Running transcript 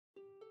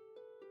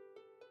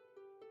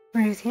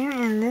Ruth here,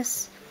 and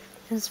this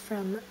is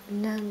from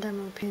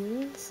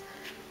Nandemopins.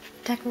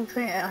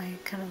 Technically, I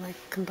kind of like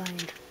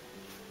combined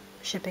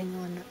shipping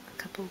on a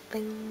couple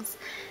things,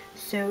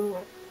 so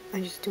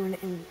I'm just doing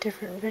it in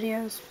different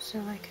videos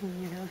so I can,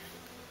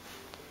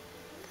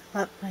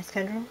 fill up my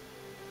schedule.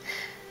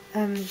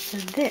 So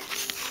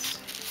this,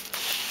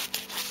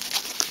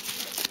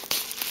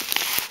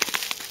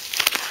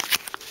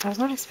 I was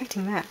not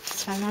expecting that,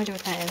 so I have no idea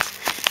what that is,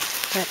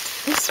 but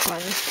this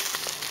one,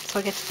 so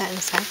I'll get to that in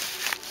a sec.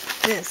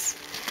 This,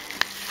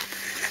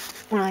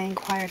 when I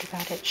inquired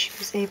about it, she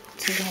was able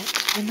to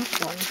get enough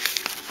one,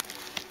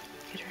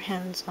 get her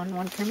hands on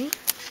one for me.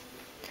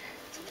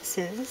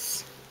 So this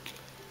is,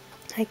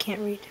 I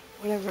can't read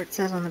whatever it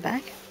says on the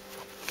back.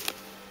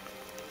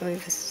 I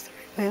believe this is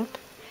the right way up,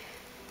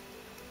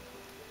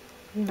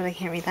 but I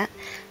can't read that.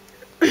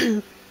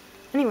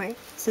 Anyway,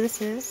 so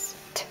this is,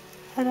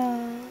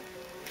 ta-da,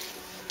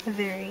 a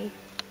very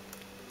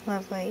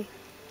lovely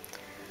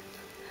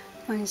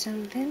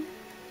WangXian Pin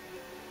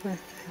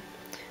with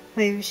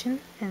WangXian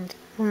and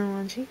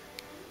Wanji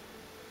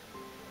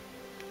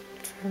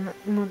from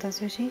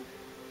Motosushi.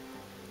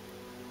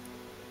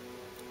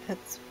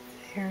 That's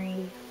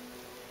very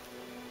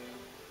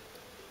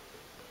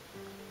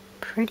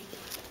pretty.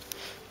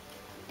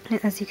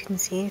 And as you can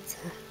see, it's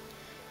a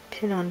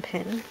pin on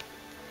pin.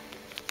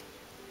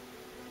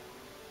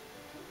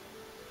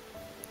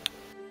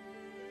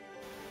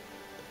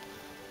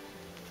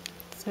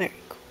 It's very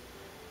cool.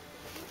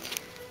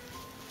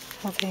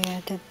 How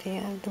they did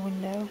the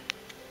window.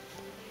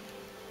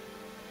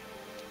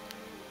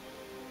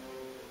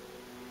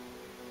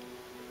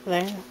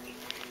 Very lovely.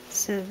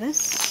 So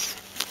this,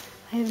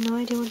 I have no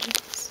idea what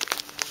it is.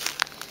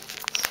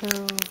 So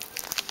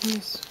let me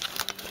just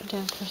put it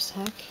down for a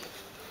sec.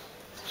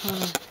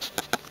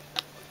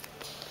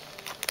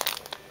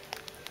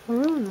 I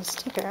ruined the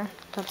sticker,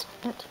 that's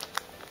it.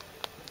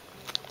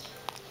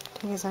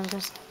 Because I'm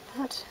just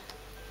like that.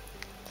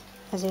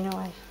 As you know,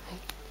 I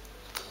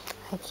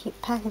keep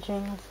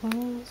packaging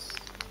things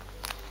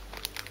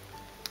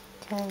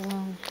because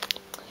I'm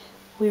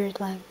weird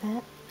like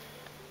that.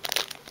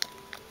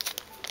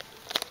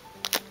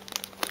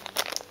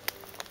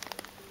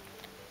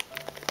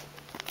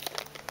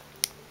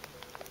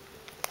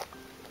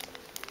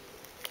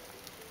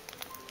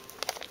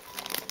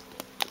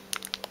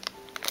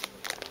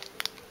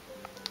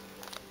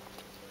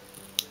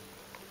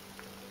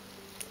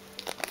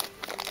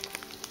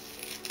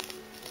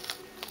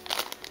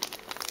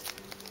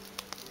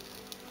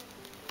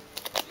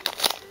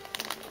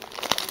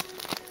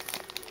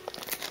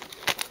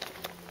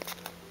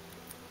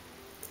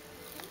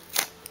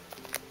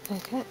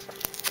 Okay,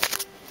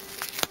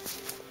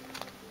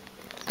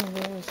 so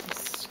there's the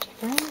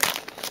sticker.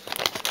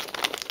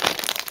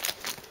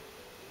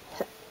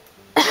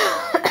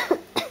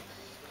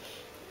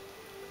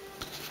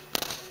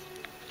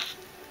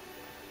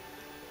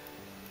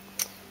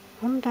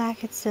 On the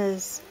back it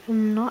says,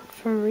 not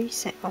for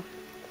resale.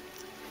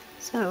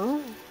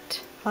 So,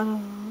 ta-da!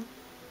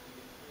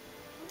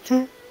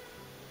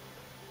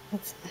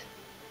 That's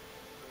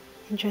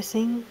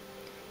interesting.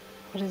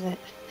 What is it?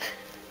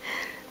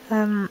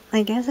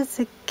 I guess it's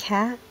a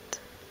cat.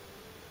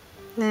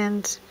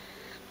 And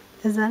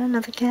is that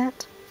another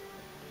cat?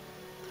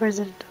 Or is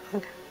it a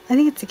dog? I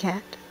think it's a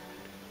cat.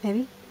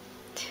 Maybe.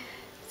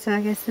 So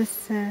I guess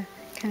this kind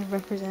of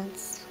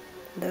represents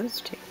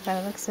those two by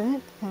the looks of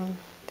it. And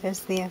there's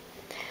the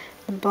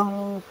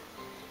bottle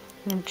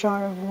and a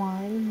jar of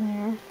wine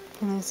there.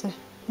 And there's a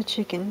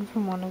chicken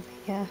from one of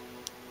the,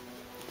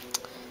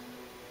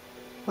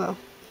 well,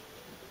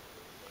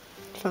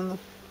 from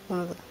one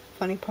of the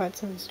funny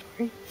parts of the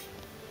story.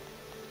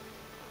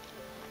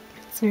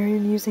 It's very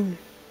amusing.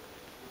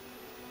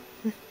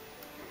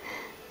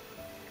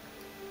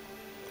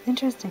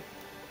 Interesting.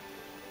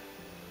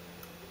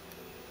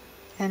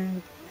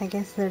 And I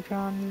guess they're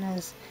drawn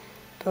as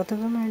both of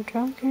them are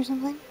drunk or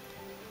something.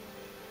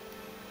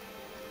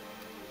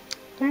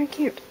 Very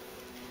cute.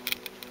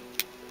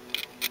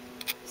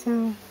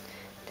 So,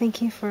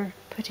 thank you for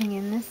putting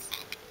in this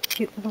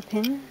cute little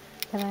pin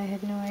that I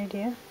had no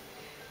idea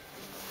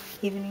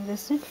even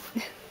existed.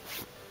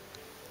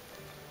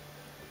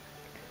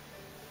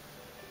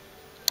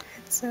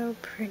 It's so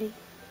pretty.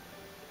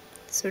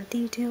 So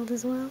detailed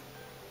as well.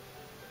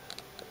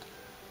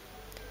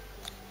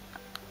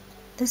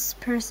 This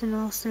person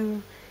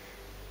also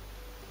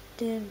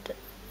did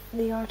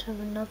the art of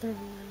another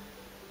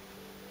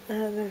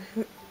one.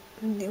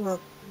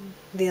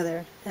 The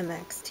other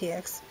MX,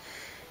 TX,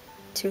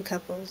 two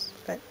couples,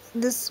 but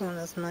this one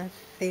is my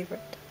favorite.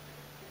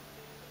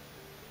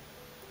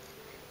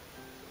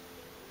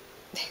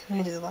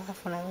 I just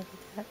laugh when I look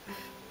at that.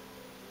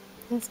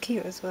 It's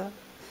cute as well.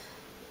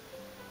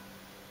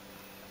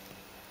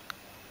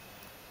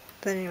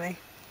 But anyway,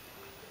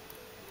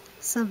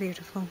 so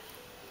beautiful.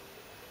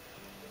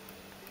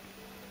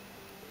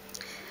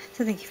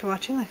 So thank you for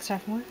watching. Like,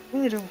 subscribe for more.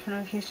 Really do for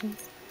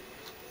notifications.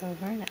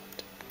 Over and out.